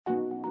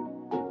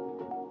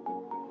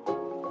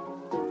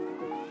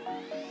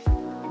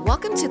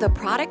Welcome to the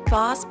Product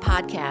Boss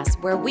Podcast,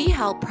 where we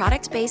help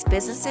product-based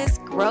businesses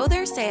grow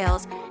their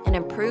sales and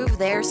improve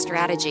their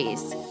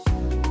strategies.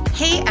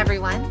 Hey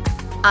everyone,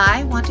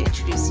 I want to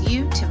introduce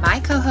you to my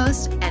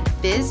co-host and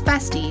biz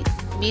bestie,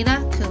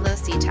 Mina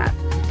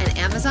Kunlo-Sitep, an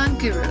Amazon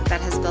guru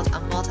that has built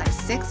a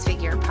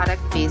multi-six-figure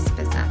product-based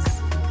business.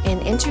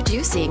 And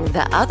introducing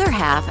the other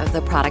half of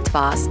the Product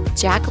Boss,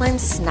 Jacqueline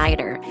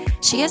Snyder.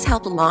 She has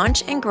helped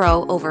launch and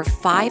grow over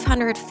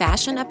 500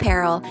 fashion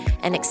apparel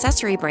and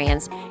accessory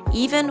brands,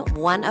 even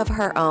one of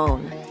her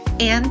own.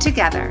 And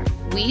together,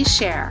 we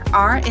share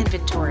our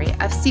inventory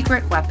of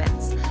secret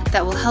weapons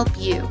that will help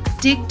you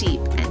dig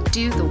deep and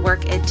do the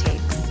work it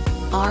takes.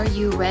 Are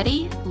you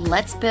ready?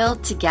 Let's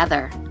build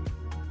together.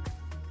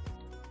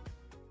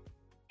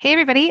 Hey,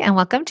 everybody, and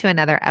welcome to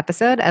another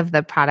episode of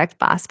the Product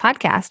Boss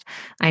Podcast.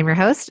 I'm your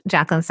host,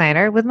 Jacqueline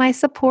Snyder, with my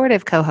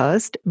supportive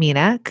co-host,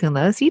 Mina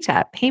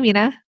Kunlo-Sitep. Hey,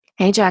 Mina.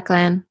 Hey,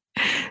 Jacqueline.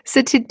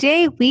 So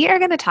today we are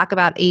going to talk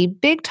about a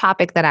big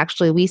topic that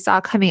actually we saw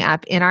coming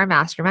up in our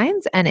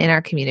masterminds and in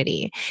our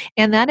community,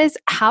 and that is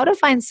how to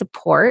find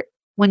support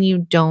when you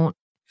don't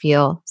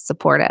feel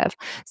supportive.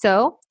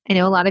 So I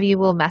know a lot of you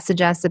will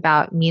message us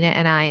about Mina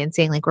and I and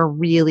saying like, we're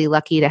really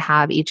lucky to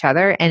have each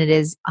other. And it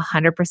is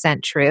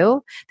 100%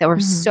 true that we're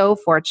so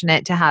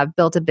fortunate to have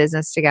built a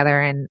business together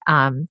and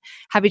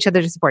have each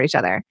other to support each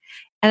other.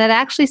 And that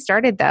actually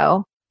started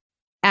though,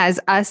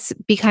 as us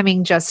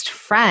becoming just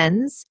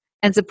friends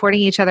and supporting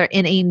each other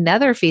in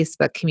another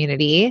Facebook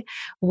community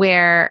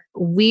where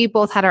we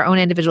both had our own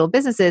individual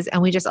businesses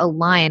and we just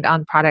aligned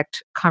on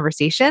product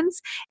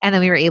conversations. And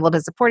then we were able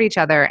to support each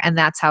other. And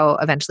that's how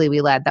eventually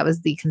we led. That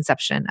was the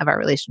conception of our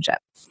relationship.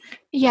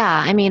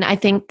 Yeah, I mean, I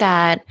think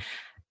that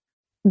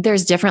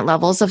there's different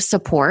levels of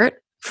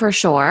support for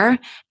sure,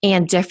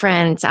 and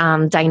different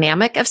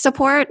dynamic of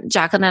support.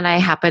 Jacqueline and I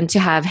happen to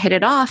have hit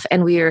it off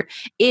and we're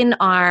in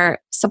our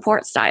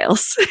support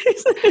styles.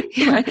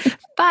 Yeah.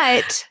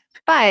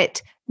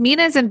 But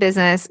Mina's in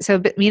business.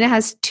 So Mina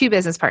has two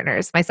business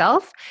partners,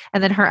 myself,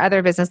 and then her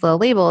other business, Little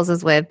Labels,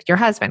 is with your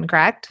husband,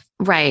 correct?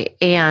 Right.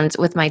 And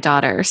with my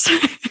daughters.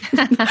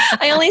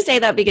 I only say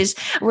that because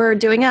we're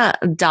doing a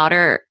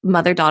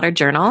mother-daughter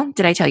journal.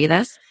 Did I tell you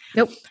this?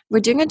 Nope.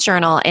 We're doing a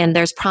journal and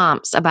there's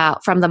prompts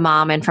from the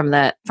mom and from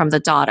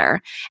the daughter.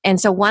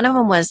 And so one of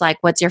them was like,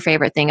 what's your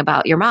favorite thing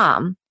about your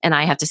mom? And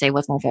I have to say,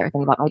 what's my favorite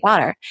thing about my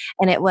daughter?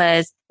 And it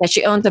was that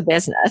she owns a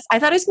business. I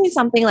thought it was going to be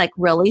something like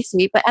really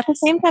sweet, but at the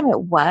same time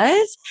it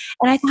was.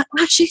 And I thought,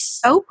 wow, she's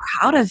so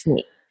proud of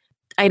me.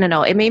 I don't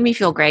know. It made me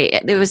feel great.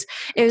 It was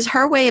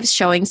her way of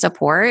showing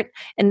support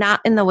and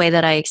not in the way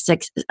that I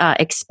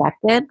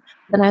expected.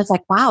 Then I was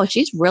like, wow,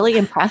 she's really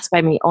impressed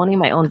by me owning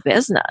my own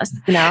business,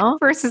 you know?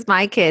 Versus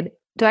my kid,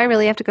 do I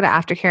really have to go to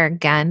aftercare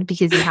again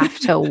because you have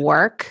to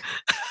work?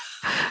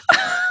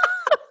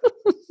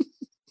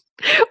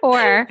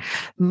 Or,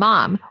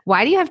 mom,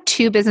 why do you have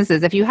two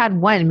businesses? If you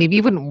had one, maybe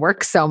you wouldn't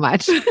work so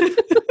much.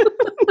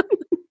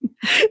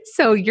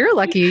 So you're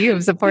lucky you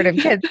have supportive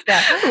kids.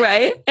 Yeah.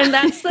 Right. And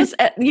that's this,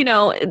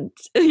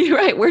 you're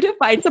right. Where to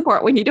find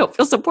support when you don't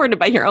feel supported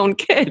by your own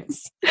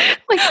kids?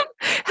 Like,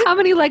 how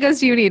many Legos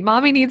do you need?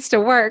 Mommy needs to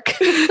work.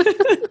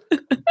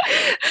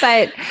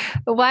 But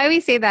why we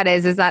say that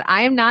is that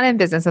I am not in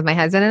business with my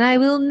husband and I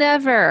will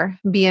never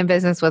be in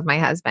business with my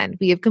husband.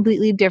 We have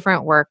completely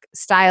different work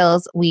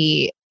styles.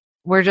 We're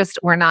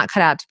not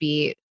cut out to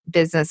be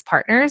business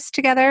partners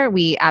together.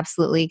 We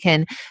absolutely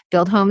can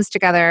build homes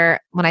together.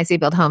 When I say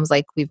build homes,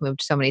 like we've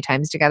moved so many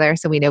times together,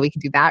 so we know we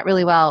can do that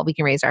really well. We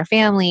can raise our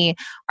family,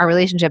 our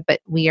relationship, but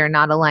we are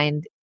not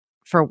aligned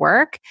for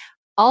work.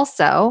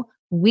 Also,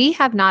 we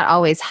have not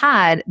always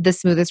had the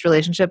smoothest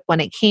relationship when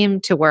it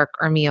came to work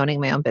or me owning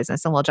my own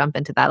business. And we'll jump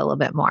into that a little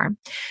bit more.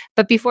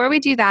 But before we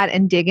do that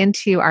and dig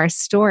into our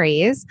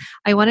stories,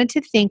 I wanted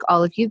to thank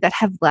all of you that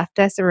have left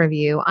us a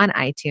review on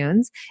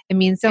iTunes. It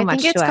means so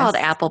much to us. I think it's called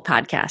Apple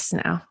Podcasts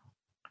now.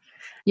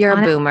 You're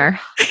a boomer.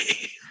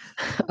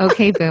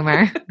 Okay,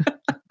 boomer.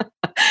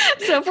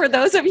 So for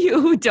those of you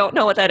who don't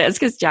know what that is,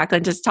 because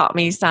Jacqueline just taught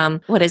me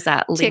some, what is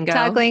that? Lingo?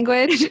 TikTok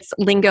language? It's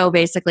lingo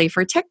basically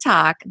for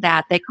TikTok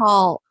that they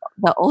call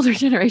the older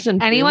generation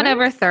Anyone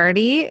boomers. over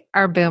 30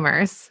 are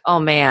boomers.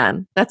 Oh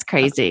man, that's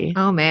crazy.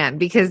 Oh man,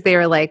 because they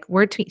were like,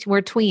 we're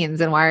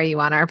tweens and why are you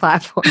on our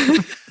platform?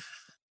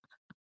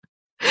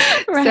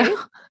 Right.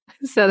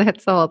 So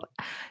that's the whole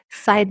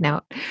side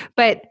note.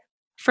 But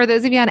for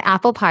those of you on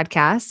Apple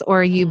Podcasts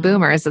or you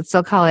boomers that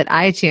still call it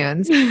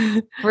iTunes,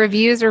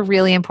 reviews are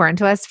really important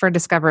to us for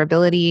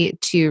discoverability,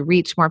 to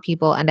reach more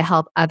people and to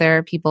help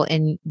other people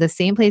in the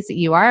same place that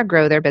you are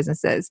grow their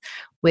businesses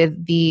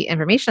with the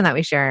information that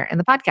we share in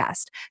the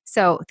podcast.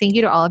 So thank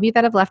you to all of you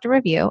that have left a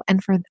review.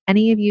 And for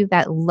any of you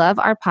that love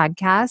our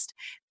podcast,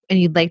 and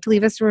you'd like to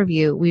leave us a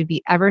review, we'd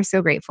be ever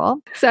so grateful.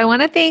 So I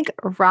want to thank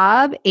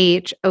Rob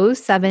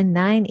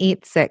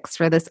H07986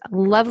 for this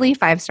lovely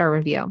 5-star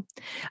review.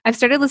 I've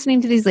started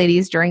listening to these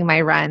ladies during my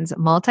runs,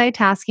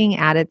 multitasking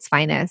at its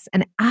finest,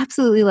 and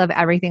absolutely love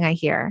everything I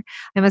hear.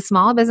 I'm a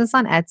small business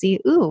on Etsy.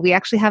 Ooh, we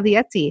actually have the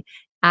Etsy.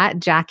 at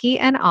Jackie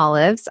and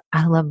Olives.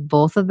 I love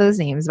both of those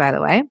names, by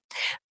the way.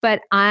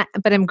 But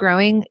I'm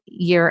growing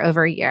year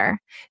over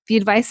year. The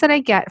advice that I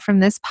get from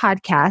this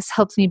podcast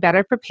helps me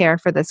better prepare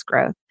for this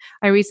growth.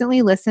 I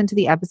recently listened to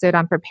the episode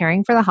on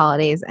preparing for the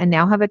holidays and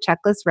now have a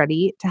checklist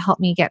ready to help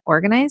me get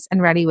organized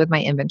and ready with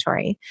my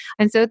inventory.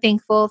 I'm so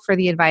thankful for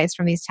the advice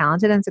from these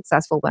talented and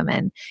successful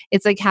women.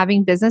 It's like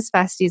having business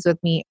besties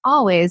with me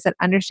always that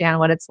understand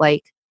what it's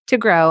like to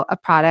grow a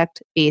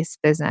product-based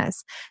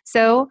business.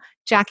 So,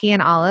 Jackie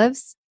and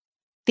Olives,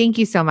 thank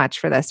you so much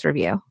for this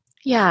review.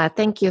 Yeah,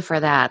 thank you for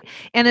that.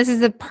 And this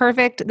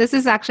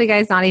is actually,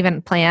 guys, not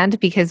even planned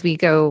because we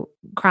go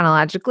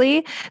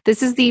chronologically.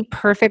 This is the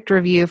perfect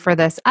review for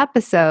this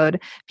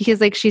episode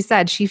because, like she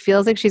said, she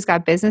feels like she's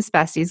got business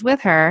besties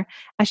with her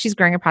as she's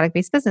growing a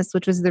product-based business,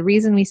 which was the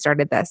reason we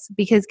started this.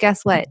 Because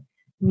guess what?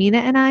 Mina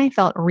and I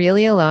felt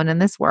really alone in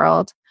this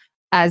world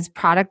as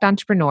product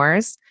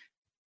entrepreneurs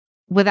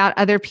without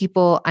other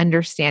people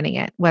understanding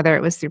it, whether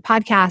it was through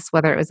podcasts,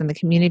 whether it was in the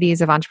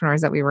communities of entrepreneurs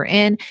that we were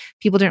in,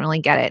 people didn't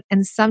really get it.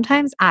 And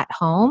sometimes at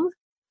home,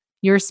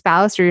 your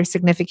spouse or your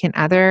significant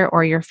other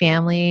or your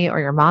family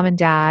or your mom and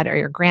dad or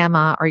your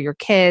grandma or your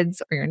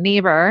kids or your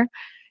neighbor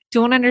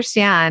don't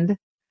understand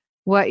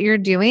what you're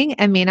doing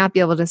and may not be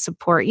able to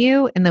support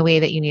you in the way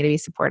that you need to be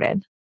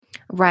supported.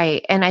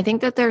 Right. And I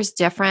think that there's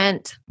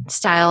different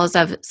styles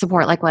of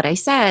support, like what I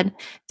said.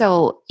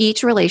 So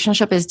each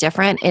relationship is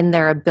different in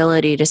their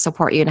ability to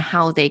support you and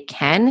how they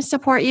can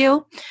support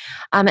you.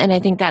 And I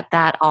think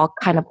that all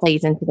kind of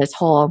plays into this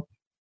whole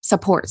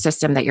support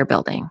system that you're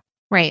building.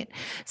 Right.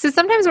 So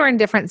sometimes we're in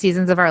different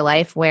seasons of our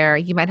life where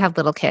you might have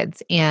little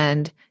kids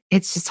and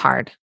it's just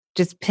hard,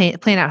 just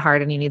plain out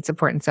hard, and you need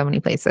support in so many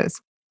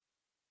places.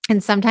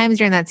 And sometimes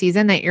you're in that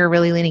season that you're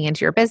really leaning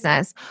into your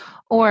business,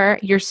 or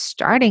you're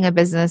starting a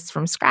business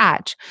from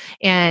scratch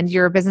and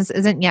your business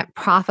isn't yet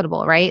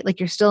profitable, right? Like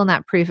you're still in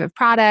that proof of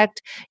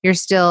product. You're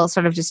still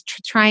sort of just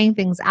trying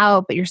things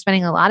out, but you're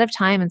spending a lot of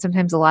time and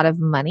sometimes a lot of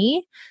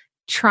money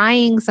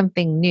trying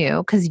something new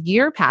because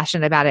you're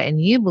passionate about it and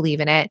you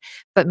believe in it,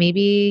 but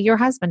maybe your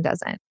husband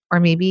doesn't, or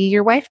maybe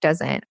your wife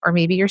doesn't, or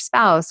maybe your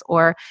spouse,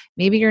 or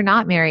maybe you're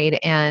not married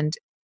and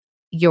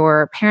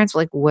your parents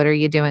were like, "What are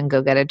you doing?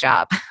 Go get a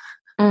job."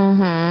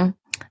 Mm-hmm.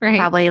 Right.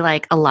 Probably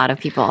like a lot of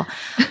people.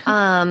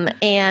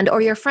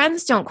 Or your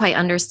friends don't quite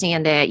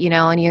understand it,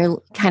 and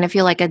you kind of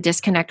feel like a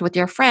disconnect with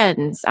your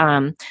friends.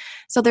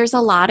 So there's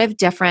a lot of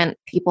different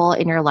people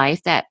in your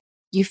life that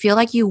you feel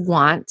like you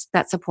want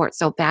that support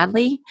so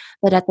badly,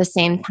 but at the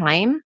same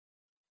time,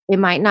 it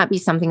might not be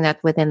something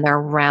that's within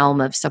their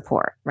realm of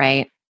support,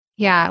 right?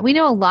 Yeah. We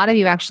know a lot of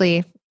you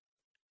actually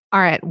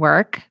are at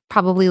work,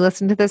 probably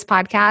listen to this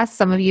podcast.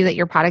 Some of you that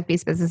your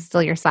product-based business is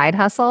still your side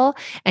hustle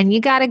and you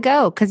got to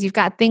go because you've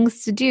got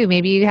things to do.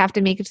 Maybe you have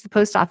to make it to the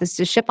post office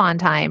to ship on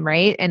time,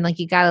 right? And like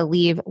you got to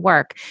leave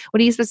work. What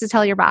are you supposed to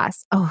tell your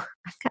boss? "Oh,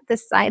 I've got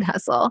this side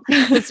hustle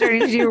that's starting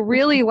to do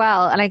really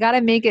well and I got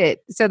to make it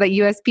so that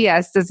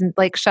USPS doesn't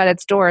like shut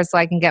its doors so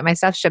I can get my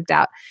stuff shipped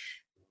out."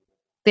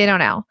 They don't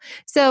know.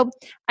 So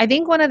I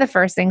think one of the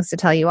first things to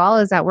tell you all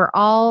is that we're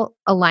all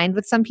aligned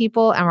with some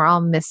people and we're all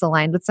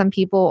misaligned with some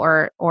people,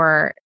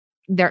 or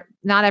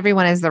not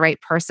everyone is the right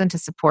person to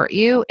support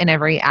you in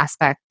every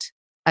aspect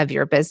of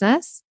your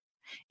business.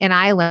 And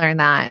I learned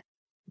that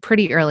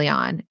pretty early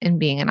on in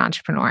being an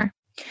entrepreneur.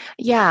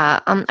 Yeah.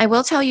 I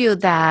will tell you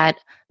that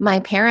my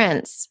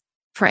parents,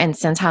 for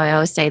instance, how I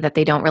always say that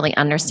they don't really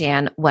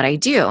understand what I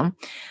do.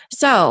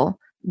 So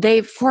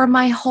for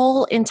my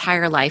whole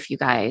entire life, you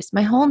guys,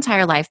 my whole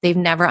entire life, they've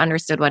never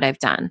understood what I've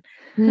done.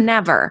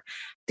 Never.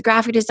 The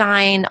graphic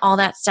design, all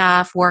that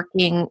stuff,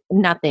 working,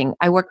 nothing.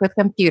 I work with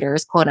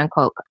computers, quote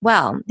unquote.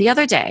 Well, the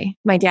other day,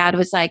 my dad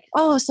was like,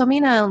 "Oh, so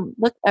Mina,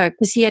 look,"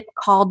 because he had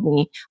called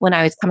me when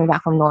I was coming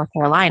back from North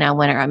Carolina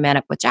when I met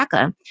up with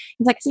Jacqueline.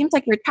 He's like, "Seems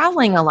like you're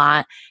traveling a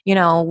lot.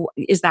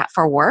 Is that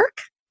for work?"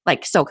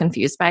 Like so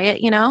confused by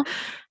it, And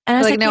I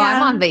was like, "No, yeah.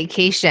 I'm on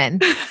vacation."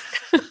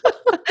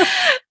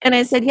 And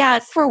I said, "Yeah,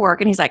 it's for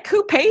work." And he's like,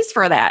 "Who pays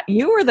for that?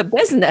 You or the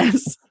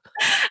business?"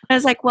 I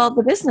was like, "Well,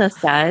 the business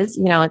does,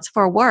 it's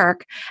for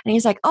work." And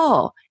he's like,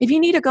 "Oh, if you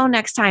need to go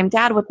next time,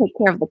 Dad will take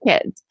care of the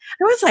kids."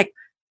 I was like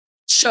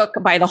shook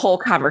by the whole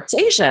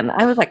conversation.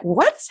 I was like,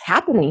 what's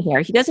happening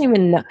here? He doesn't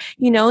even know.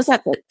 He knows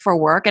that for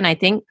work. And I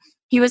think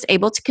he was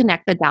able to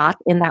connect the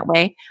dots in that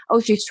way. Oh,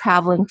 she's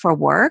traveling for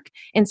work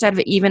instead of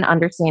even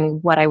understanding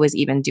what I was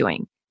even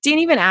doing. Didn't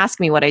even ask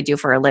me what I do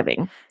for a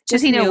living.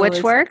 Does he know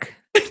which work?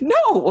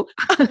 No.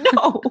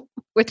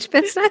 Which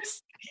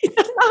business? He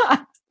does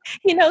not.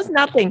 He knows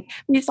nothing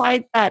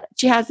besides that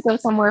she has to go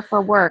somewhere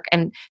for work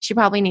and she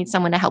probably needs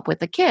someone to help with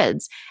the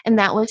kids. And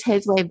that was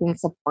his way of being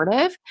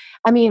supportive.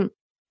 I mean,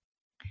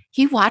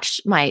 he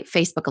watched my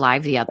Facebook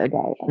Live the other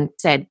day and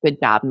said, "Good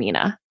job,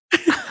 Mina."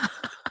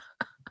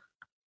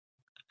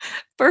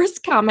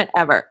 First comment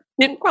ever.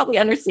 Didn't probably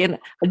understand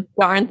a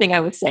darn thing I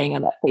was saying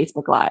on that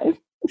Facebook Live.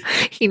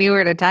 He knew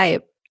where to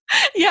type.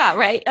 Yeah,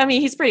 right. I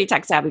mean, he's pretty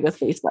tech savvy with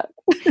Facebook.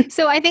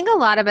 So I think a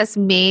lot of us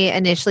may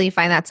initially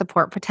find that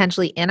support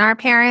potentially in our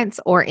parents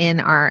or in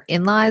our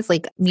in-laws.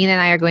 Like Mina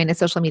and I are going to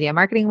social media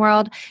marketing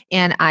world,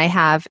 and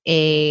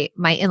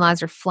my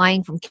in-laws are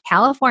flying from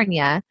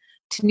California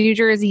to New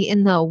Jersey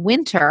in the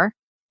winter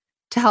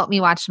to help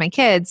me watch my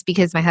kids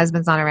because my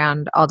husband's not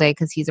around all day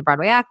because he's a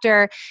Broadway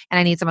actor and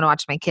I need someone to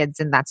watch my kids.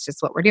 And that's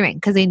just what we're doing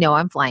because they know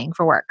I'm flying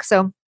for work.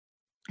 So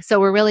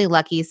we're really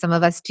lucky. Some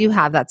of us do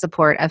have that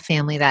support of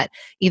family that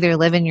either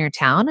live in your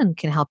town and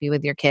can help you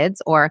with your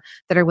kids or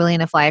that are willing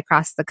to fly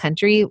across the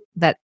country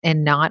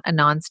and not a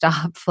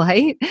nonstop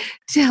flight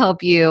to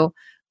help you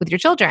with your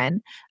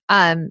children.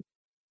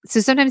 So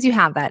sometimes you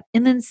have that.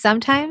 And then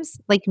sometimes,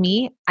 like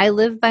me, I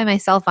live by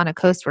myself on a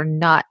coast where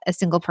not a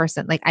single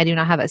person, like I do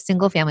not have a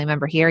single family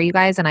member here, you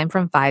guys, and I'm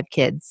from 5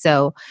 kids.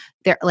 So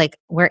they're like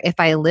where if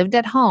I lived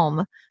at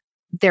home,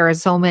 there are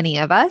so many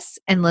of us,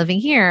 and living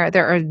here,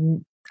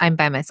 I'm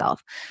by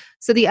myself.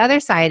 So the other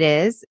side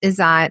is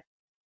that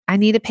I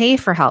need to pay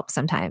for help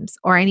sometimes,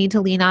 or I need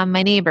to lean on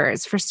my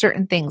neighbors for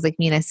certain things, like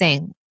Mina's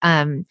saying,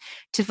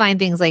 to find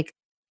things like,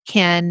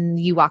 can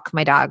you walk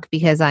my dog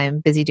because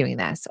I'm busy doing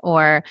this?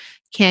 Or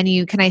can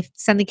I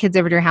send the kids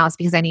over to your house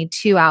because I need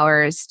 2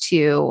 hours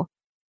to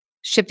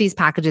ship these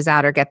packages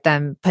out or get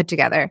them put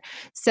together?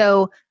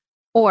 So,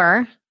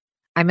 or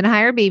I'm going to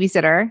hire a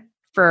babysitter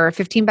for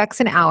 $15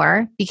 an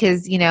hour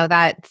because,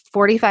 that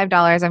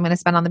 $45 I'm going to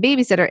spend on the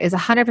babysitter is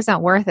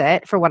 100% worth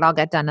it for what I'll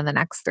get done in the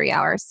next 3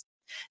 hours.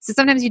 So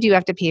sometimes you do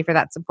have to pay for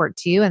that support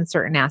too in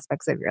certain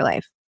aspects of your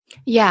life.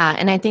 Yeah.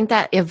 And I think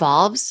that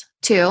evolves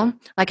too.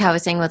 Like I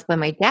was saying with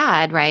my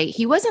dad, right?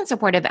 He wasn't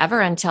supportive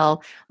ever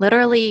until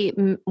literally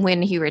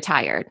when he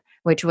retired,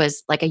 which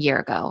was like a year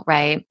ago,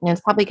 right? And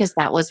it's probably because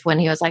that was when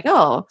he was like,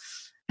 oh,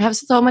 I have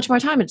so much more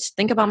time to just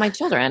think about my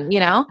children,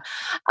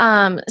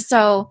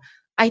 So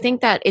I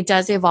think that it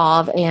does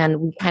evolve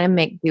and we kind of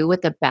make do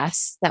with the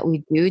best that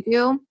we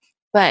do.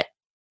 But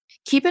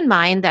keep in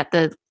mind that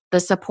the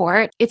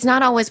support, it's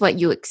not always what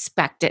you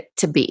expect it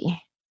to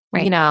be,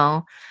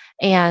 Right.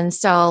 And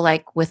so,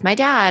 like with my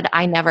dad,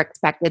 I never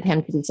expected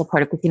him to be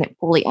supportive because he didn't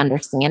fully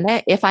understand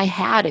it. If I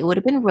had, it would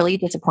have been really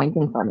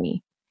disappointing for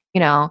me.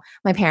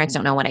 My parents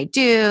don't know what I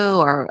do,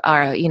 or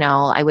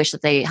I wish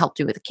that they helped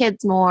me with the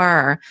kids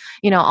more,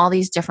 or, all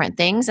these different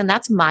things. And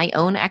that's my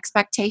own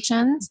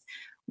expectations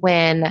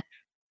when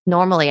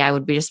normally I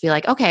would just be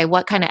like, okay,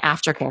 what kind of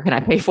aftercare can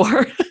I pay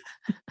for?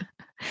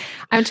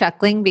 I'm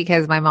chuckling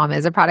because my mom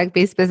is a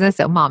product-based business.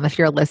 So mom, if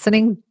you're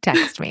listening,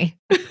 text me.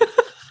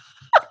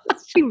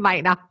 She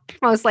might not.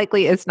 Most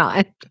likely is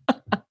not.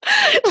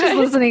 She's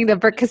listening to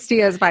Brooke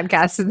Castillo's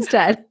podcast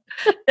instead.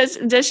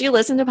 Does she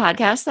listen to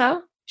podcasts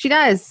though? She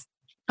does.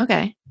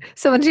 Okay.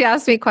 So when she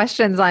asks me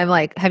questions, I'm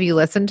like, have you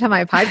listened to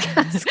my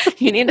podcast?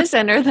 You need to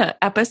send her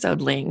the episode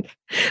link.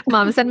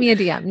 Mom, send me a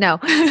DM. No.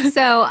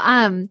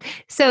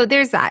 So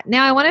there's that.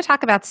 Now I want to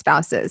talk about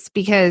spouses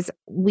because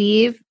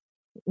we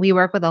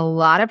work with a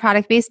lot of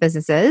product-based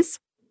businesses.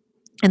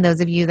 And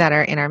those of you that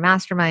are in our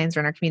masterminds or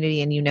in our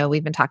community and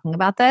we've been talking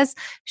about this,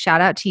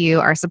 shout out to you.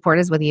 Our support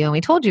is with you. And we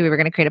told you we were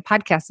going to create a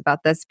podcast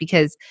about this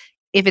because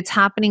if it's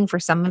happening for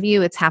some of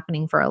you, it's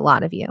happening for a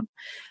lot of you.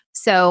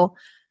 So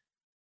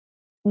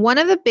one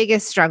of the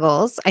biggest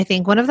struggles, I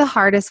think one of the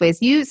hardest ways,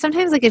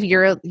 sometimes like if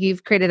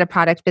you've created a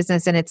product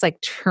business and it's like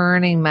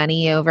turning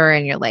money over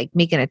and you're like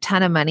making a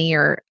ton of money,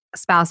 your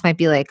spouse might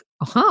be like,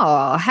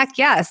 oh, heck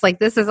yes. Like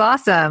this is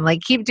awesome.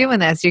 Like keep doing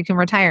this. You can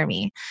retire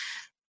me.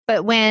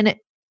 But when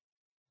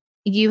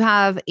you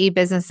have a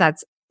business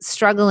that's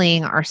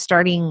struggling or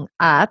starting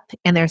up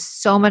and there's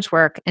so much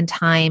work and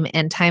time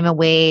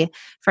away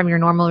from your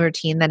normal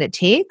routine that it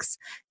takes,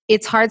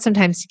 it's hard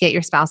sometimes to get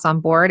your spouse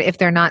on board if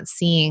they're not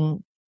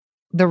seeing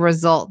the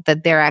result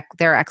that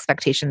their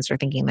expectations are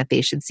thinking that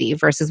they should see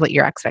versus what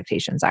your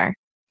expectations are.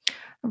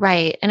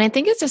 Right. And I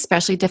think it's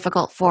especially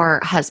difficult for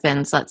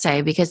husbands, let's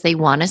say, because they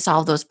want to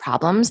solve those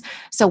problems.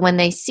 So when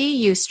they see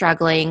you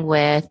struggling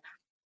with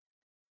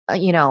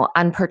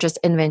unpurchased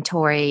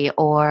inventory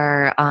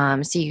or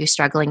see you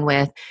struggling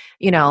with,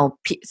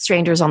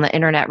 strangers on the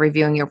internet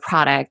reviewing your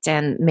product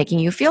and making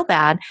you feel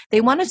bad,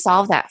 they want to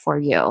solve that for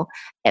you.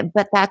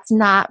 But that's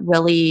not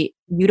really,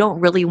 you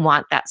don't really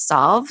want that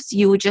solved.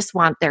 You just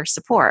want their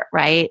support,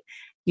 right?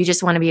 You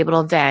just want to be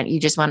able to vent. You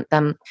just want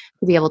them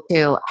to be able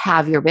to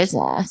have your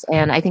business.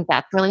 And I think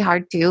that's really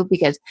hard too,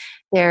 because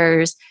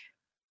they're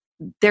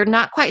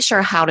not quite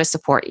sure how to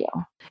support you.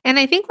 And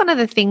I think one of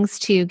the things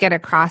to get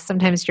across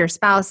sometimes to your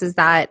spouse is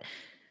that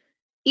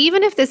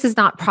even if this is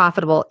not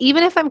profitable,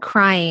 even if I'm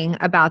crying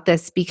about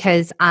this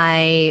because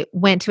I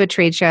went to a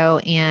trade show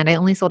and I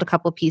only sold a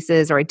couple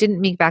pieces, or I didn't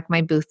make back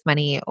my booth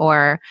money,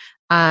 or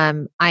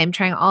I'm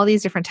trying all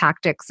these different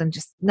tactics and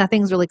just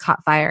nothing's really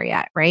caught fire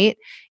yet, right?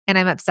 And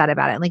I'm upset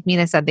about it. Like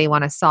Mina said, they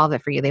want to solve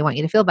it for you. They want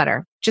you to feel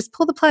better. Just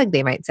pull the plug,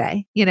 they might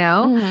say,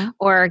 Mm-hmm.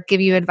 or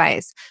give you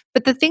advice.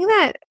 But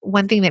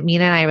one thing that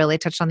Mina and I really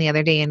touched on the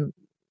other day and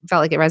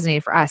felt like it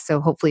resonated for us,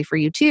 so hopefully for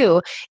you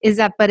too, is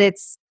that, but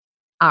it's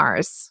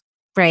ours.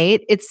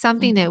 right? It's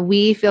something Mhm. that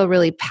we feel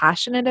really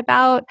passionate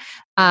about.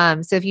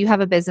 So if you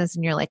have a business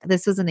and you're like,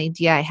 this was an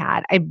idea I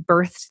had, I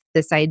birthed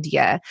this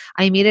idea,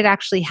 I made it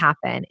actually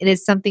happen. It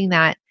is something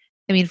that,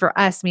 I mean, for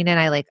us, Mina and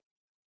I, like,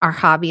 our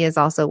hobby is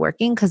also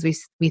working because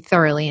we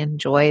thoroughly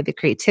enjoy the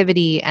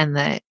creativity and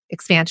the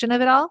expansion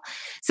of it all.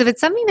 So if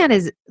it's something that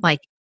is like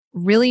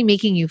really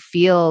making you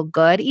feel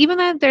good, even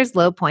though there's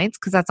low points,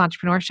 because that's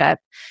entrepreneurship,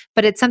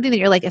 but it's something that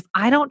you're like, if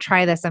I don't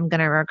try this, I'm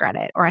going to regret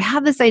it. Or I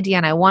have this idea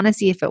and I want to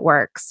see if it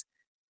works.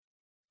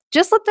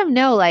 Just let them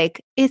know,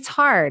 like, it's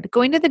hard.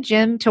 Going to the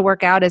gym to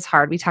work out is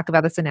hard. We talk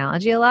about this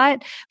analogy a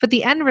lot, but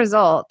the end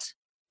result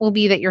will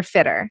be that you're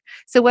fitter.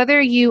 So whether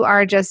you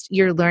are just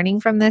you're learning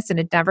from this and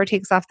it never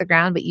takes off the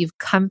ground, but you've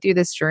come through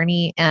this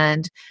journey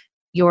and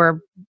you're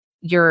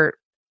you're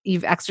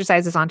you've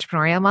exercised this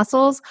entrepreneurial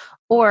muscles,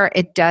 or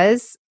it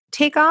does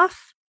take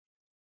off,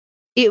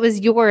 it was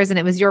yours and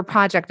it was your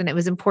project and it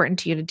was important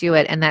to you to do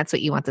it, and that's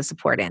what you want the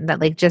support in.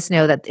 That, like, just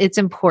know that it's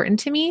important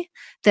to me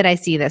that I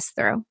see this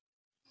through.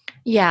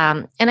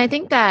 Yeah. And I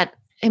think that,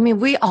 I mean,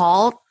 we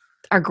all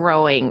are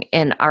growing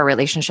in our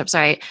relationships,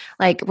 right?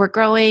 Like we're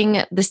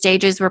growing, the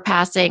stages we're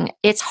passing.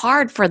 It's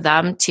hard for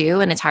them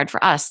too. And it's hard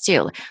for us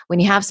too. When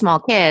you have small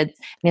kids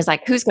and it's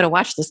like, who's going to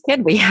watch this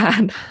kid we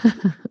had?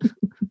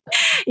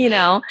 you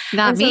know?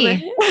 Not And so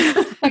me.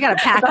 I got to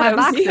I pack thought my it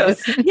was you.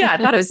 boxes. Yeah, I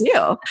thought it was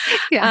you.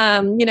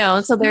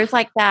 Yeah. So there's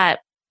like that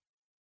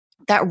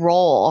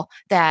role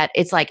that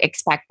it's like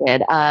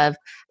expected of,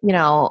 you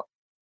know,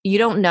 you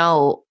don't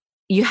know,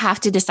 you have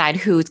to decide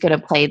who's going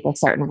to play the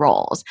certain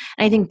roles.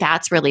 And I think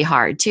that's really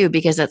hard too,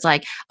 because it's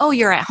like, oh,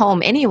 you're at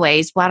home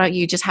anyways. Why don't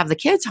you just have the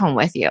kids home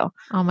with you?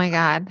 Oh my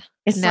God.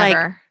 It's like,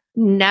 Never.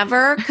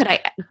 never could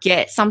I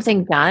get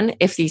something done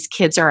if these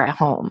kids are at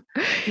home,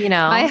 you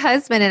My know?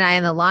 husband and I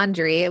in the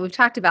laundry, we've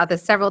talked about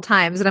this several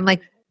times, and I'm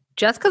like,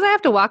 just because I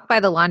have to walk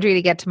by the laundry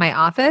to get to my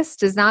office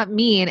does not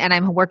mean, and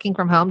I'm working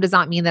from home, does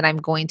not mean that I'm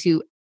going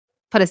to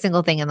put a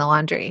single thing in the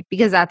laundry,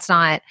 because that's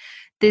not,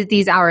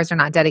 these hours are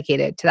not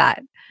dedicated to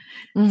that.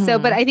 So,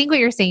 but Mhm. I think what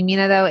you're saying,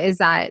 Mina, though, is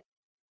that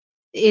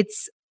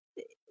it's,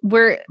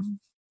 we're,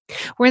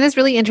 we're in this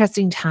really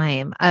interesting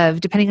time of,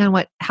 depending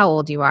on how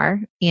old you are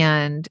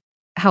and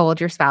how old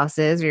your spouse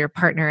is or your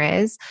partner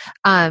is,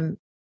 um,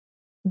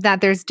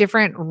 that there's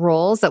different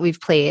roles that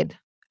we've played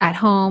at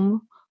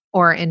home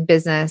or in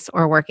business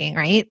or working,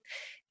 right?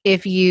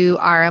 If you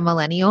are a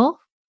millennial,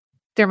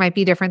 there might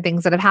be different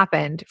things that have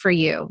happened for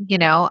you.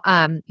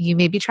 You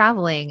may be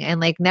traveling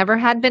and like never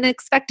had been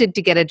expected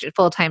to get a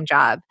full-time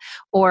job.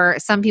 Or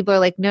some people are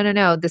like, no, no,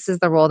 no, this is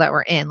the role that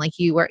we're in. Like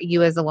you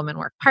as a woman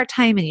work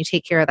part-time and you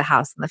take care of the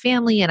house and the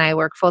family, and I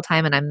work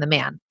full-time and I'm the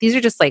man. These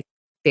are just like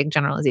big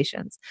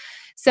generalizations.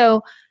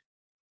 So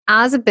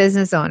as a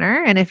business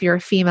owner, and if you're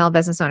a female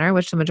business owner,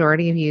 which the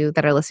majority of you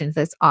that are listening to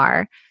this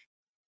are,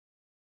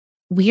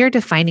 we are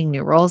defining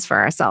new roles for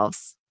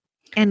ourselves.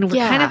 And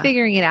we're kind of Yeah.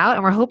 figuring it out,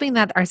 and we're hoping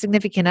that our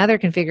significant other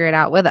can figure it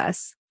out with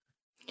us.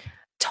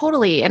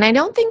 Totally. And I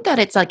don't think that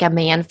it's like a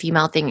man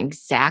female thing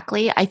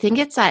exactly. I think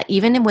it's that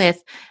even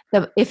with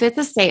if it's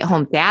a stay at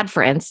home dad,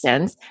 for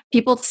instance,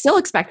 people still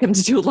expect him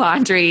to do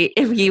laundry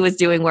if he was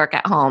doing work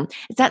at home.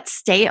 It's that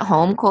stay at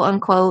home, quote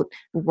unquote,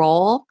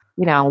 role,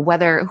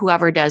 whether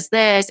whoever does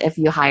this, if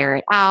you hire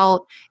it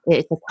out,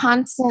 it's a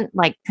constant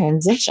like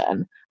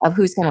transition of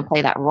who's going to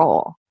play that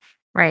role.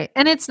 Right.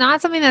 And it's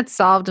not something that's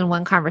solved in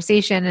one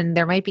conversation. And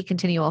there might be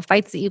continual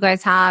fights that you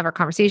guys have or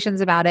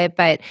conversations about it.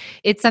 But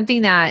it's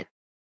something that,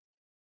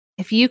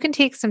 if you can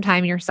take some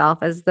time yourself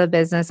as the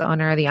business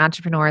owner, the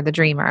entrepreneur, the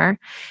dreamer,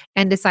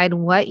 and decide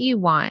what you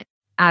want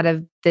out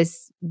of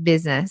this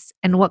business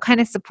and what kind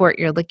of support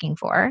you're looking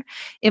for,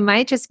 it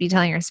might just be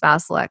telling your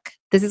spouse, look,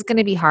 this is going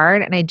to be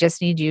hard, and I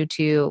just need you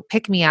to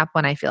pick me up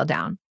when I feel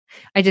down.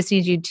 I just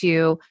need you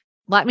to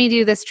let me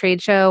do this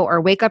trade show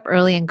or wake up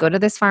early and go to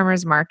this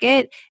farmer's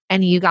market,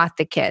 and you got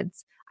the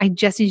kids. I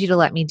just need you to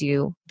let me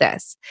do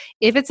this.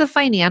 If it's a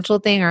financial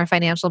thing or a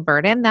financial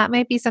burden, that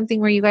might be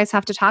something where you guys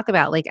have to talk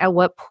about, like, at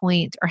what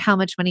point or how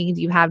much money do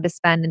you have to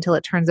spend until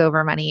it turns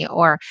over money,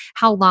 or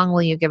how long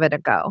will you give it a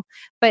go?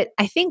 But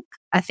I think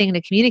a thing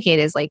to communicate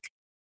is like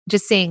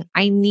just saying,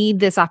 I need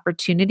this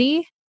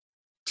opportunity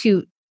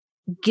to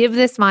give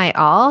this my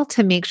all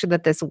to make sure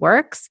that this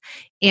works,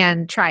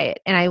 and try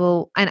it. And I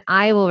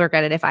will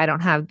regret it if I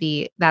don't have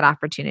that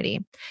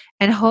opportunity,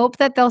 and hope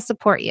that they'll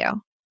support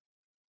you.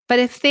 But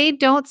if they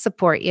don't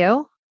support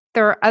you,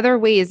 there are other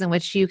ways in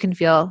which you can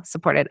feel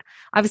supported.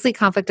 Obviously,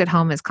 conflict at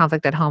home is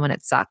conflict at home and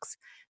it sucks.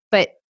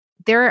 But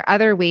there are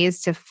other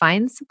ways to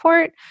find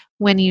support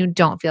when you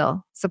don't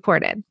feel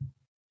supported.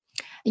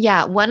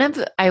 Yeah,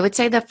 I would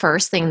say the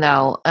first thing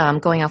though,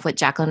 going off what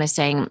Jacqueline is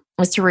saying,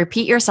 is to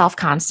repeat yourself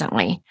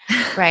constantly,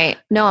 right?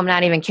 No, I'm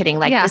not even kidding.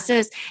 Like Yeah. this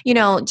is,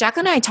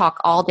 Jacqueline and I talk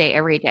all day,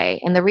 every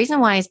day. And the reason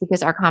why is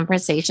because our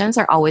conversations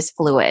are always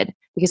fluid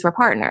because we're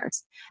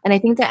partners. And I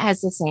think that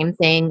has the same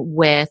thing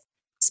with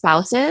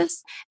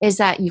spouses, is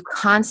that you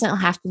constantly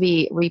have to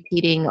be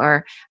repeating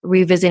or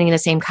revisiting the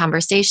same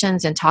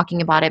conversations and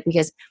talking about it,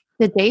 because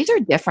the days are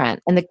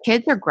different and the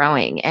kids are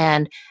growing,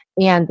 and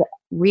and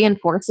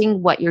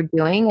reinforcing what you're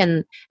doing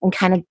and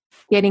kind of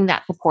getting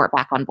that support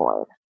back on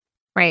board.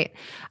 Right.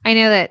 I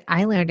know that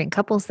I learned in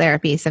couples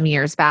therapy some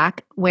years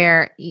back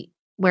where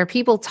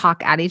people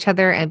talk at each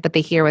other but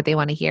they hear what they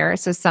want to hear.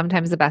 So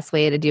sometimes the best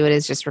way to do it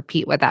is just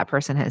repeat what that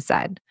person has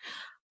said.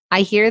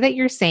 I hear that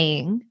you're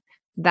saying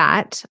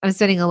that I'm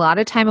spending a lot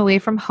of time away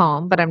from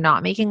home, but I'm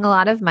not making a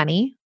lot of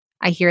money.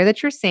 I hear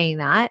that you're saying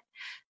that,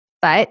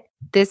 but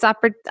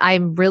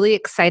I'm really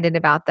excited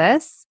about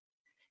this.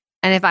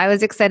 And if I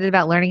was excited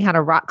about learning how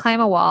to rock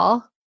climb a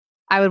wall,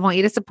 I would want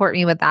you to support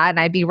me with that. And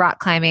I'd be rock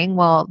climbing.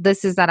 Well,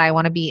 this is that I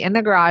want to be in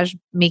the garage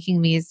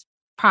making these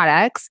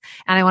products,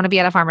 and I want to be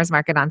at a farmer's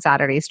market on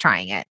Saturdays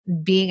trying it,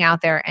 being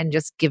out there and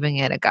just giving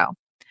it a go.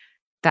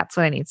 That's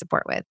what I need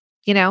support with,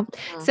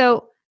 Mm-hmm.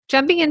 So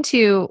jumping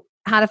into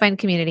how to find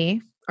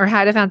community or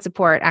how to find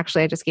support,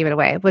 actually, I just gave it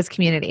away, was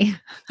community.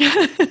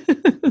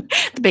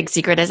 The big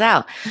secret is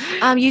out.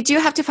 You do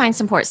have to find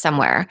support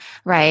somewhere,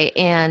 right?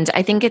 And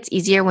I think it's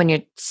easier when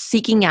you're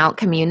seeking out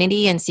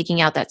community and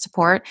seeking out that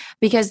support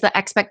because the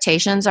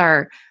expectations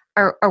are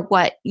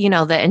what,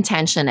 the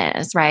intention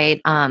is,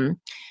 right?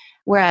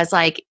 Whereas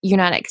like you're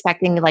not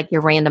expecting like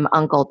your random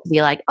uncle to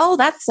be like, oh,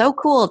 that's so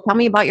cool. Tell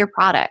me about your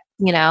product,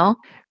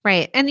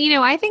 Right. And,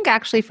 I think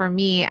actually for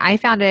me, I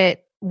found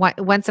it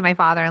once in my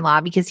father-in-law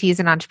because he's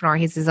an entrepreneur,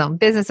 he's his own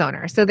business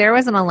owner. So there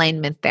was an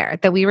alignment there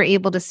that we were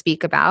able to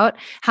speak about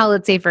how,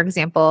 let's say, for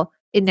example,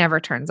 it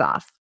never turns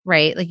off,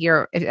 right? Like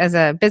as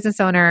a business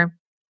owner,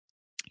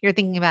 you're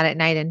thinking about it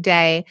night and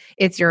day.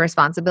 It's your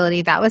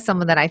responsibility. That was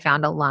someone that I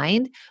found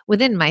aligned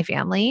within my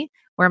family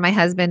where my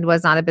husband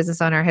was not a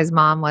business owner. His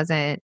mom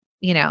wasn't,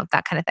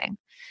 that kind of thing.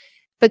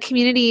 But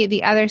community,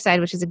 the other side,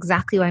 which is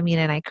exactly why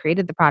Mina and I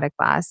created the Product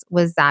Boss,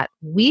 was that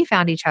we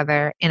found each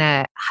other in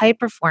a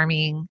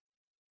high-performing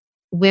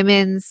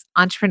women's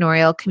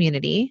entrepreneurial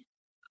community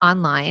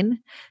online.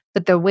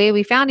 But the way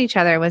we found each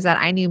other was that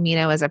I knew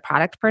Mina was a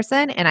product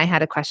person and I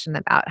had a question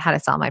about how to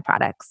sell my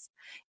products.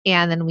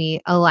 And then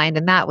we aligned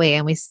in that way.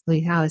 And we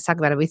always talk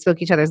about it. We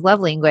spoke each other's love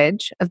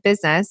language of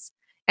business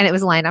and it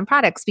was aligned on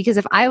products. Because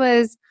if I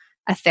was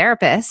a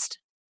therapist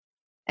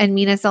and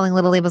Mina selling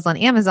little labels on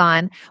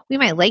Amazon, we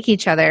might like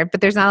each other,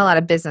 but there's not a lot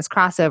of business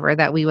crossover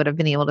that we would have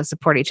been able to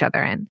support each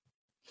other in.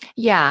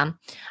 Yeah.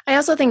 I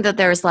also think that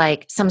there's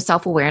like some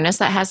self-awareness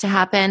that has to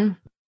happen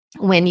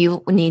when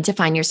you need to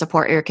find your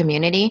support or your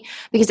community.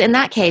 Because in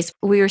that case,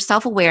 we were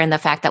self-aware in the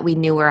fact that we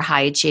knew we were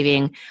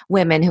high-achieving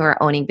women who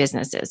are owning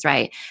businesses,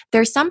 right?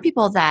 There's some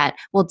people that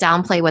will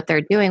downplay what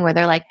they're doing where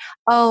they're like,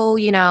 oh,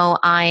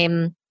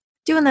 I'm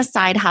doing this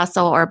side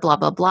hustle or blah,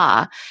 blah,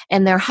 blah.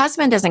 And their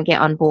husband doesn't get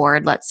on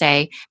board, let's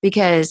say,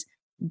 because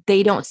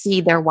they don't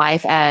see their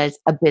wife as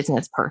a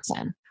business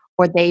person.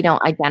 Or they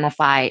don't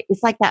identify.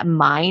 It's like that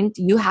mind.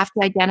 You have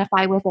to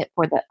identify with it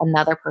for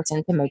another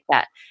person to make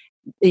that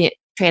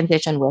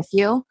transition with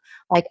you.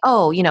 Like,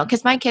 oh,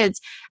 because my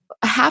kids,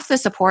 half the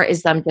support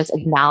is them just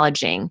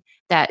acknowledging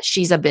that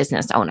she's a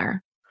business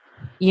owner.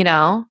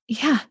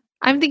 Yeah.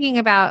 I'm thinking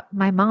about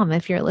my mom,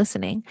 if you're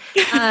listening.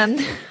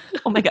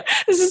 Oh my God.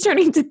 This is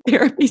turning into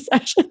therapy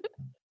session.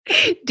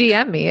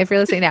 DM me if you're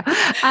listening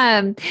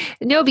now.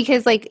 No,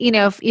 because like,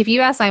 if you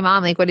ask my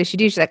mom, like, what does she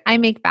do? She's like, I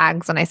make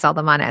bags and I sell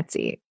them on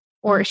Etsy.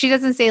 Or she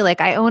doesn't say like,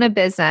 I own a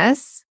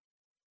business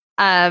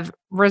of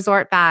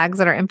resort bags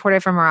that are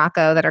imported from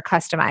Morocco that are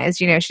customized.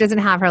 She doesn't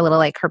have her little,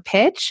 like her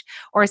pitch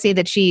or say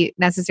that she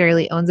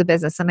necessarily owns a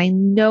business. And I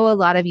know a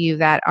lot of you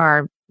that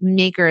are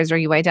makers or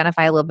you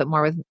identify a little bit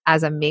more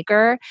as a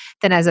maker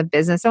than as a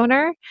business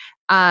owner.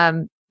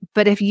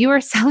 But if you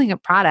are selling a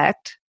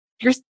product,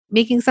 you're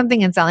making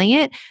something and selling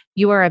it,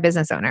 you are a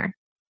business owner.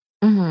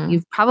 Mm-hmm.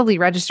 You've probably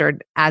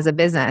registered as a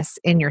business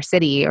in your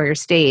city or your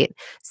state.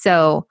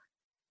 So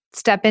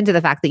step into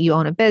the fact that you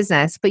own a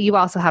business, but you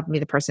also have to be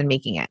the person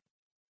making it.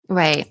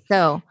 Right.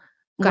 So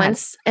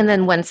once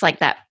like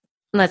that,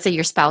 let's say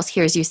your spouse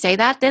hears you say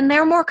that, then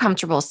they're more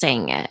comfortable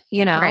saying it,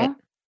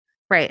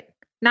 Right.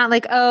 Not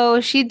like,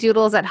 oh, she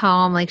doodles at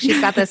home. Like she's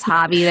got this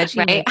hobby that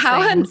she makes.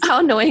 How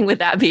annoying would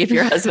that be if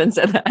your husband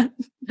said that?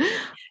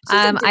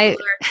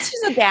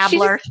 She's a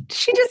dabbler.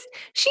 She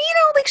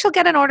like she'll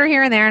get an order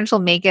here and there and she'll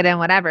make it and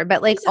whatever.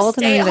 But like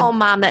ultimately, stay-at-home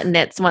mom that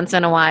knits once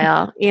in a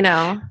while,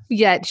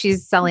 Yet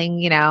she's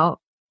selling,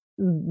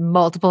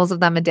 multiples of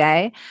them a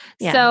day.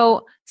 Yeah.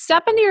 So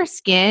step into your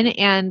skin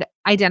and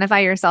identify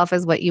yourself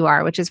as what you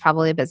are, which is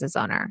probably a business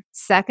owner.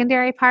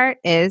 Secondary part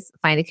is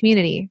find a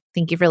community.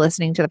 Thank you for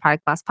listening to the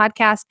Product Boss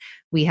podcast.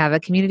 We have a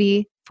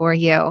community for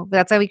you.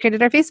 That's why we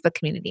created our Facebook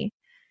community.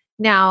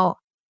 Now,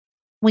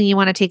 when you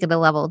want to take it a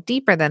level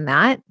deeper than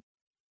that,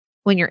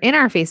 when you're in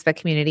our Facebook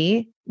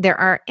community, there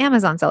are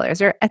Amazon sellers,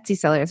 there are Etsy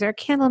sellers, there are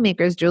candle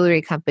makers,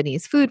 jewelry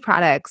companies, food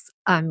products.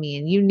 I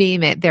mean, you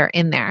name it, they're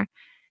in there.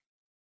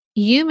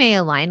 You may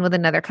align with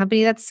another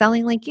company that's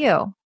selling like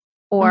you,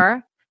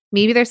 or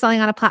maybe they're selling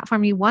on a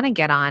platform you want to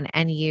get on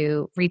and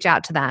you reach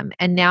out to them.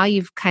 And now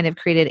you've kind of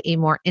created a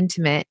more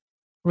intimate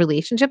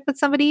relationship with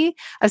somebody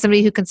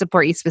who can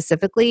support you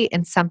specifically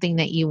in something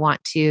that you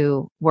want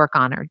to work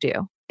on or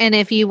do. And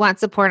if you want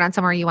support on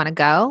somewhere you want to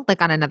go,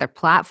 like on another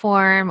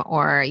platform,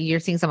 or you're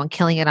seeing someone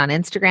killing it on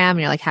Instagram and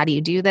you're like, how do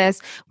you do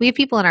this? We have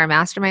people in our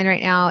mastermind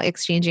right now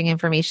exchanging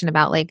information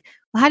about like,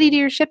 well, how do you do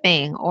your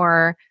shipping?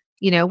 Or,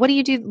 what do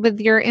you do with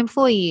your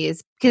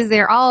employees? Because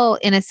they're all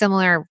in a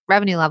similar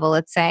revenue level,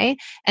 let's say,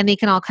 and they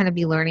can all kind of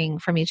be learning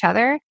from each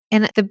other.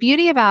 And the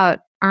beauty about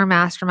our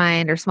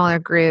mastermind or smaller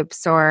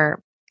groups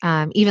or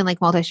even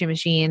like Multi-Stream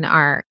Machine,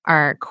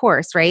 our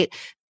course, right?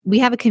 We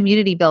have a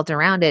community built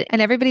around it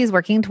and everybody's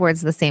working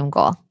towards the same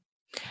goal.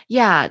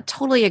 Yeah,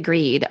 totally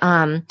agreed.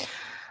 I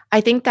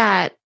think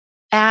that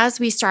as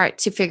we start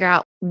to figure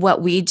out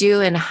what we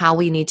do and how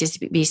we need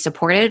to be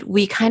supported,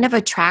 we kind of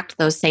attract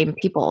those same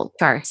people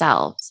to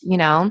ourselves,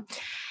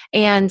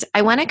 And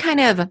I want to kind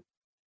of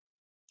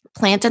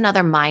plant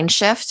another mind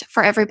shift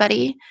for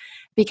everybody,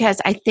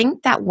 because I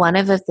think that one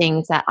of the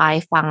things that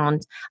I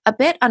found a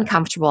bit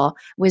uncomfortable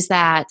was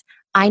that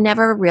I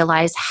never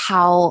realized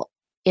how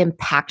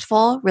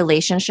impactful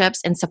relationships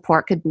and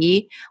support could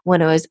be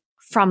when it was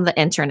from the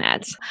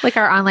internet. Like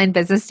our online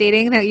business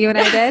dating that you and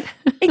I did.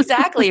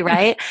 Exactly,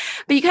 right?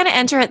 But you kind of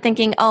enter it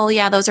thinking, oh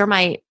yeah, those are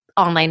my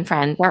online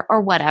friends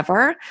or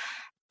whatever.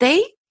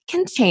 They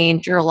can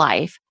change your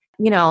life.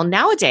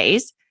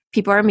 Nowadays,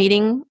 people are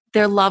meeting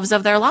their loves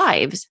of their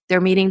lives.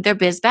 They're meeting their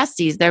biz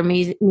besties. They're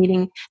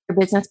meeting their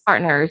business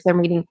partners. They're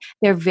meeting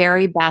their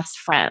very best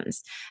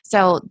friends.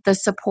 So the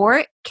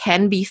support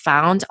can be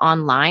found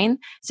online.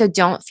 So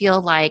don't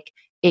feel like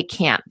it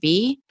can't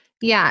be.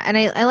 Yeah. And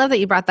I love that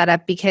you brought that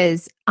up,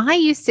 because I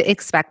used to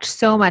expect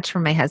so much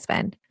from my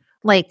husband.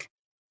 I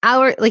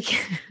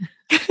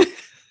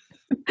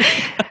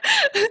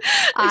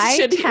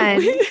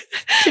tend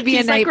to be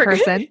a night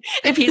person.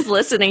 If he's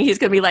listening, he's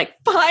going to be like,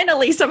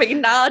 finally, some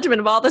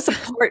acknowledgement of all the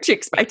support you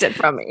expected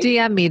from me.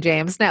 DM me,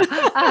 James. No.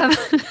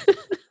 If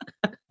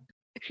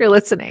you're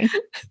listening,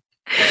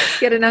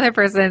 get another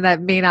person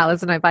that may not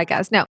listen to my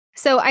podcast. No.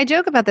 So I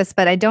joke about this,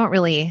 but I don't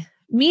really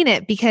mean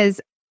it,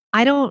 because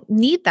I don't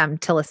need them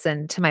to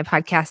listen to my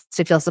podcast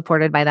to feel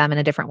supported by them in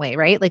a different way,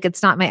 right? Like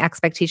it's not my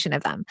expectation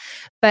of them.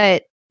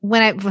 But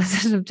when I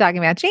was talking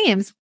about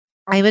James,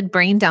 I would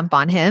brain dump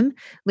on him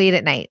late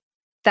at night.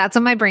 That's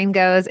when my brain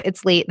goes,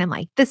 it's late. And I'm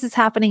like, this is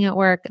happening at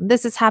work. And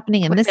this is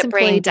happening. And this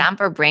employee. Brain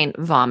dump or brain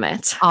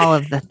vomit? All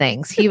of the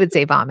things. He would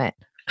say vomit.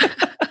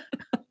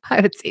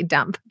 I would say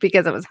dump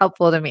because it was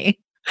helpful to me.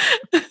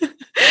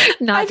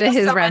 Not to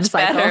his REM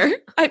cycle.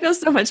 I feel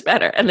so much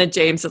better. And then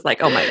James is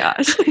like, oh my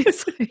gosh.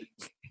 He's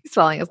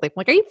falling asleep.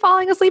 I'm like, are you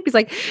falling asleep? He's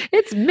like,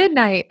 it's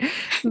midnight.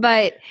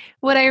 But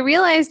what I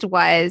realized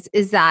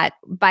is that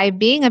by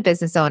being a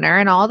business owner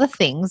and all the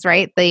things,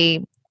 right?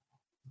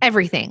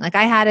 Everything. Like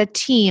I had a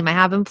team, I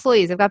have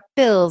employees, I've got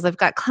bills, I've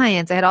got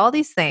clients, I had all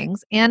these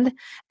things. And at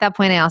that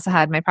point, I also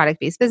had my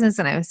product-based business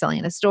and I was selling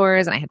into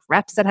stores and I had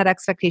reps that had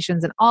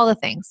expectations and all the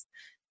things.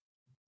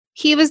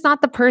 He was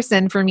not the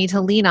person for me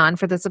to lean on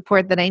for the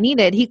support that I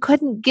needed. He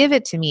couldn't give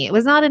it to me. It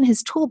was not in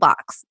his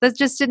toolbox. That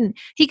just didn't,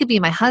 he could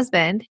be my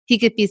husband. He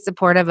could be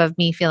supportive of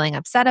me feeling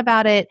upset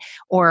about it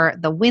or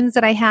the wins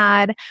that I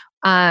had.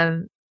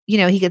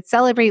 He could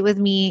celebrate with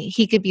me.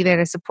 He could be there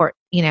to support,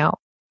 he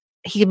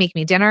could make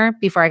me dinner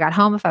before I got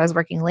home if I was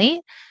working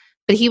late.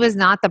 But he was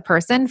not the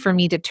person for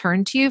me to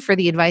turn to for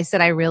the advice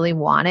that I really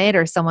wanted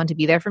or someone to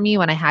be there for me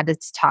when I had to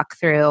talk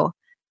through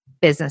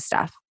business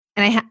stuff.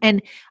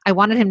 And I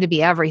wanted him to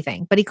be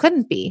everything, but he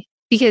couldn't be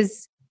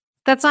because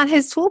that's not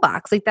his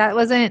toolbox. Like that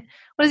wasn't,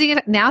 what is he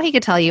gonna, now he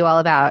could tell you all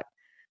about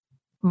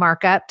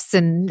markups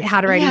and how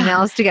to write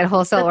emails to get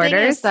wholesale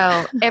orders.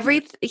 So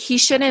he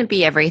shouldn't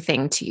be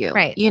everything to you,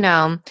 right?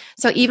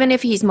 So even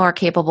if he's more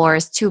capable or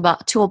his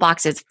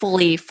toolbox is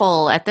fully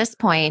full at this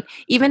point,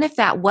 even if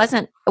that was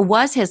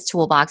his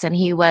toolbox and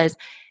he was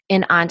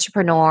an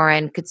entrepreneur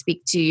and could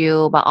speak to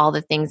you about all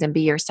the things and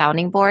be your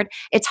sounding board,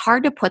 it's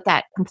hard to put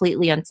that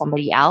completely on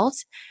somebody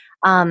else.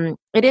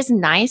 It is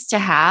nice to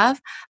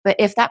have, but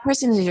if that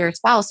person is your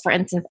spouse, for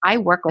instance, I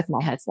work with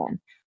my husband,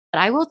 but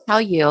I will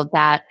tell you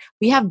that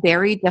we have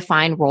very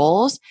defined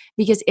roles,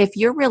 because if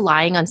you're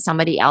relying on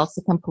somebody else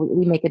to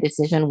completely make a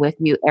decision with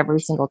you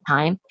every single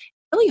time,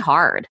 it's really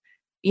hard,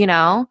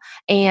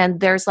 and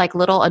there's like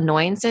little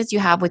annoyances you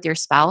have with your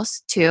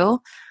spouse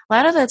too. A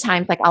lot of the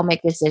times, like I'll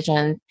make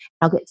decisions,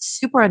 I'll get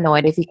super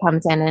annoyed if he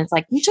comes in and it's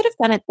like, you should have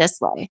done it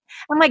this way.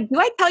 I'm like, do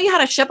I tell you how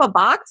to ship a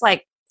box?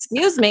 Like,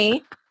 excuse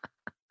me,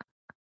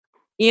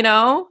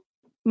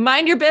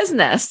 mind your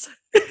business.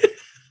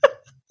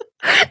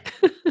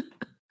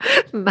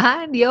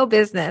 Mind your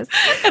business.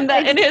 And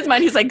then in his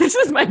mind, he's like, this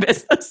is my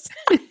business.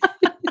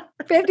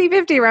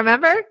 50-50,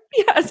 remember?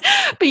 Yes.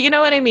 But you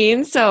know what I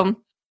mean? So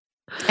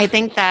I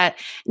think that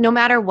no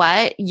matter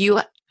what,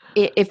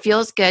 it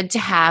feels good to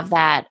have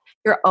that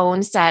your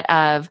own set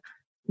of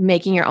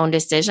making your own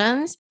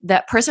decisions.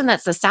 That person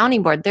that's the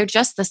sounding board, they're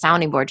just the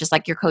sounding board, just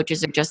like your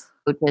coaches are just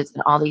coaches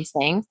and all these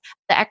things.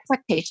 The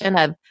expectation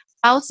of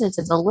spouses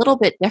is a little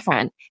bit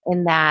different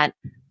in that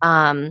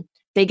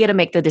they get to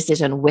make the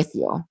decision with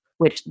you,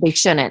 which they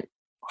shouldn't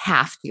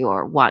have to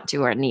or want to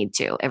or need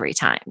to every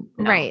time.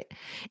 Right.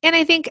 And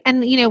I think,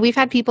 and we've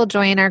had people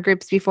join our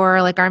groups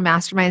before, like our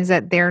masterminds,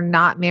 that they're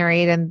not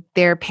married and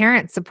their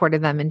parents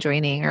supported them in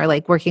joining or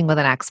like working with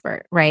an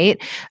expert, right?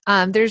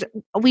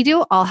 We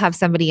do all have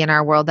somebody in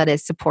our world that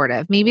is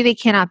supportive. Maybe they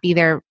cannot be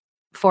there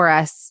for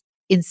us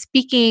in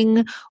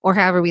speaking or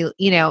however we,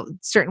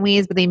 certain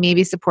ways, but they may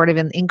be supportive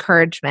in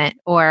encouragement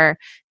or,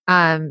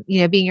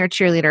 being your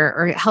cheerleader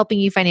or helping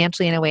you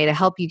financially in a way to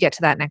help you get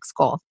to that next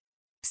goal.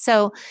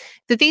 So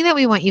the thing that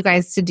we want you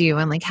guys to do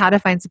and like how to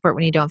find support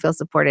when you don't feel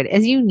supported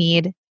is you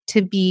need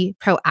to be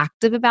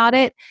proactive about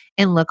it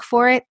and look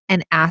for it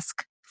and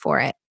ask for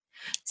it.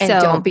 And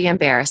don't be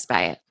embarrassed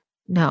by it.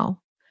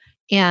 No.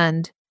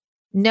 And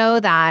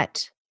know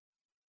that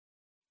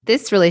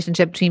this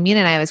relationship between Mina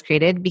and I was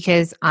created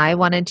because I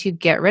wanted to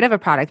get rid of a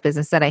product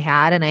business that I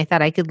had and I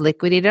thought I could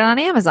liquidate it on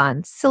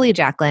Amazon. Silly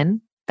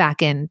Jacqueline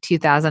back in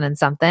 2000 and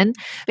something.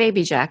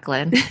 Baby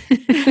Jacqueline.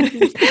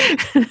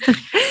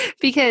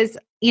 Because,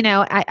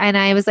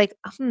 I was like,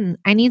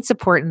 I need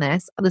support in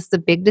this. This is a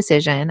big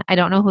decision. I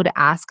don't know who to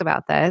ask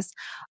about this.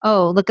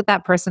 Oh, look at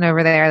that person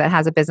over there that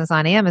has a business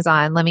on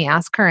Amazon. Let me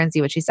ask her and see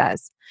what she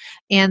says.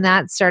 And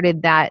that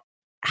started that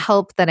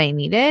help that I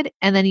needed.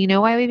 And then you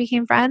know why we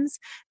became friends?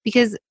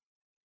 Because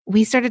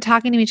we started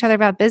talking to each other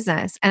about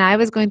business. And I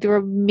was going through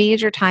a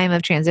major time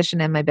of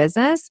transition in my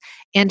business.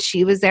 And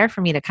she was there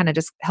for me to kind of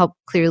just help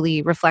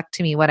clearly reflect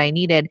to me what I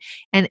needed.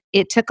 And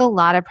it took a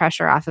lot of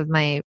pressure off of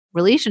my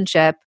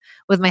relationship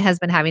with my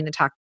husband having to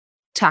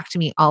talk to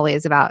me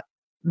always about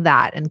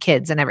that and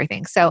kids and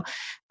everything. So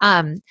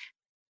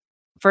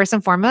first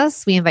and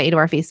foremost, we invite you to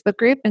our Facebook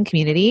group and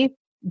community.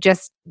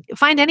 Just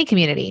find any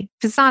community.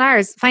 If it's not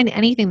ours, find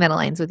anything that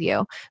aligns with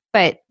you.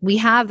 But we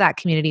have that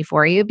community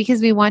for you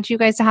because we want you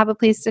guys to have a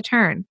place to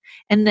turn.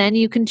 And then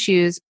you can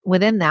choose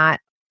within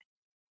that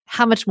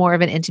how much more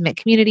of an intimate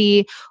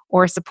community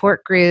or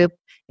support group,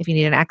 if you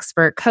need an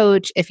expert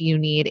coach, if you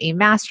need a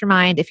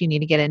mastermind, if you need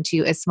to get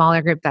into a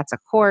smaller group that's a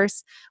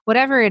course,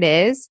 whatever it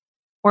is,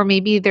 or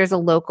maybe there's a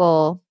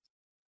local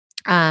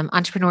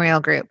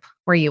entrepreneurial group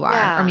where you are.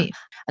 Yeah.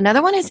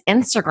 Another one is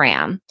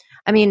Instagram.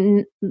 I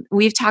mean,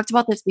 we've talked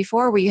about this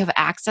before where you have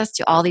access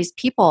to all these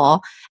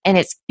people and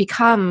it's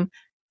become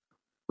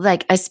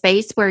like a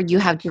space where you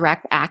have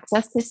direct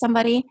access to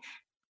somebody.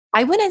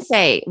 I wouldn't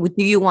say,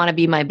 do you want to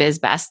be my biz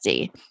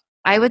bestie?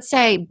 I would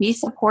say be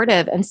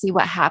supportive and see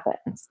what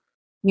happens.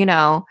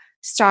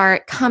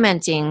 Start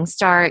commenting,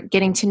 start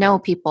getting to know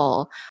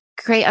people,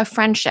 create a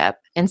friendship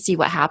and see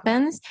what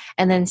happens.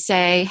 And then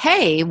say,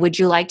 hey, would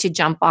you like to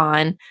jump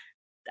on,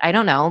 I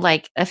don't know,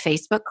 like a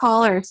Facebook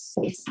call or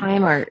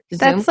FaceTime or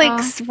Zoom That's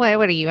call? Like,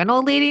 what are you, an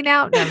old lady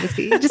now? No,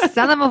 just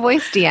send them a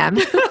voice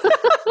DM.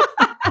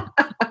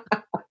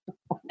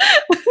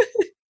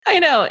 I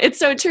know. It's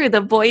so true.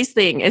 The voice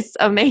thing is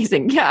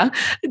amazing. Yeah.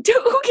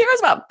 Who cares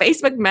about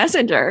Facebook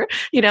Messenger?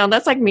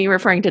 That's like me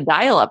referring to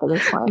dial-up at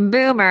this point.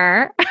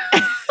 Boomer.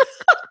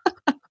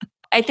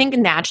 I think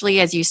naturally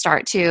as you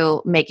start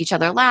to make each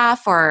other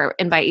laugh or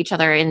invite each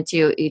other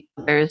into each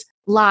other's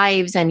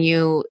lives and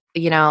you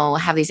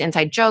have these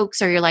inside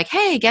jokes or you're like,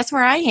 hey, guess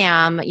where I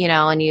am?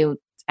 And you,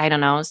 I don't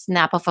know,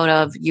 snap a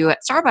photo of you at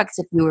Starbucks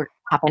if you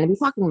happen to be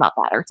talking about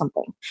that or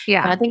something.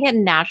 Yeah. And I think it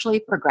naturally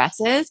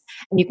progresses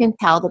and you can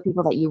tell the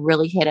people that you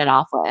really hit it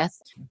off with.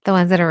 The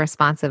ones that are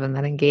responsive and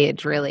that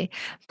engage really.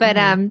 But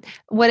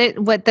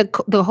what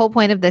the whole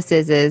point of this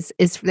is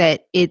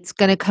that it's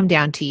going to come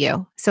down to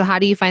you. So how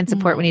do you find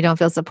support when you don't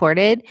feel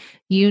supported?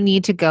 You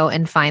need to go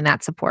and find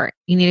that support.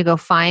 You need to go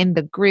find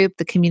the group,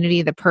 the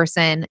community, the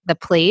person, the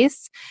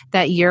place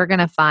that you're going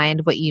to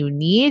find what you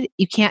need.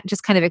 You can't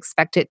just kind of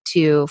expect it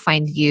to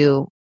find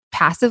you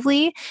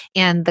passively,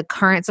 and the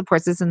current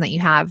support system that you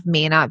have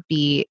may not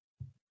be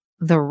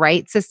the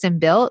right system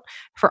built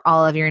for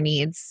all of your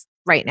needs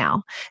right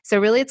now. So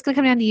really it's going to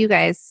come down to you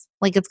guys.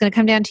 Like it's going to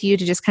come down to you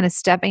to just kind of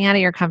stepping out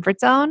of your comfort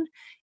zone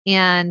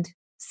and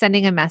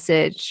sending a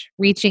message,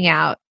 reaching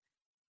out,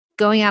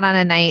 going out on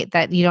a night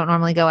that you don't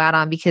normally go out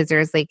on because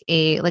there's I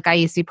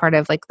used to be part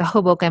of like the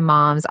Hoboken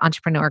Moms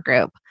entrepreneur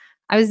group.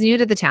 I was new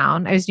to the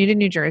town. I was new to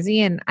New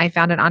Jersey and I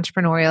found an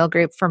entrepreneurial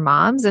group for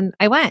moms and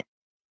I went.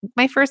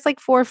 My first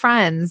 4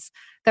 friends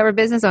that were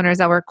business owners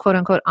that were quote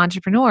unquote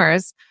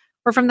entrepreneurs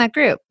were from that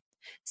group.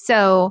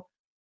 So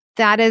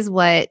that is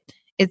what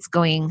it's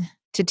going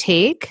to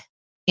take.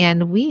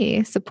 And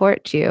we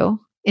support you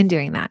in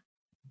doing that.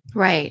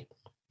 Right.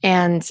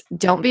 And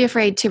don't be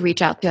afraid to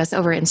reach out to us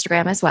over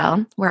Instagram as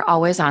well. We're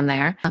always on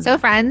there. So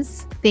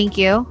friends, thank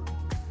you.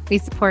 We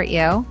support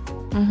you.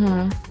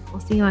 We'll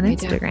see you on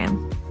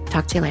Instagram.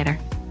 Talk to you later.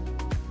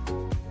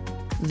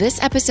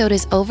 This episode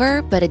is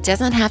over, but it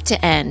doesn't have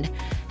to end.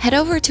 Head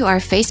over to our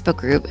Facebook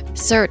group,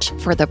 search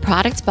for the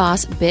Product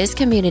Boss Biz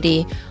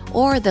Community,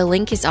 or the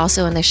link is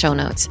also in the show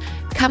notes.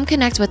 Come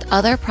connect with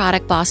other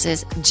product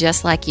bosses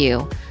just like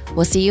you.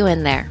 We'll see you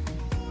in there.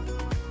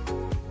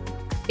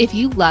 If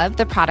you love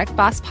the Product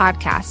Boss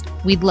podcast,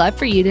 we'd love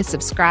for you to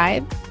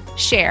subscribe,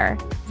 share,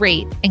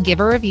 rate, and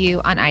give a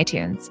review on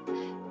iTunes.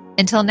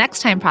 Until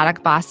next time,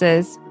 Product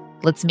Bosses,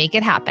 let's make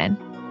it happen.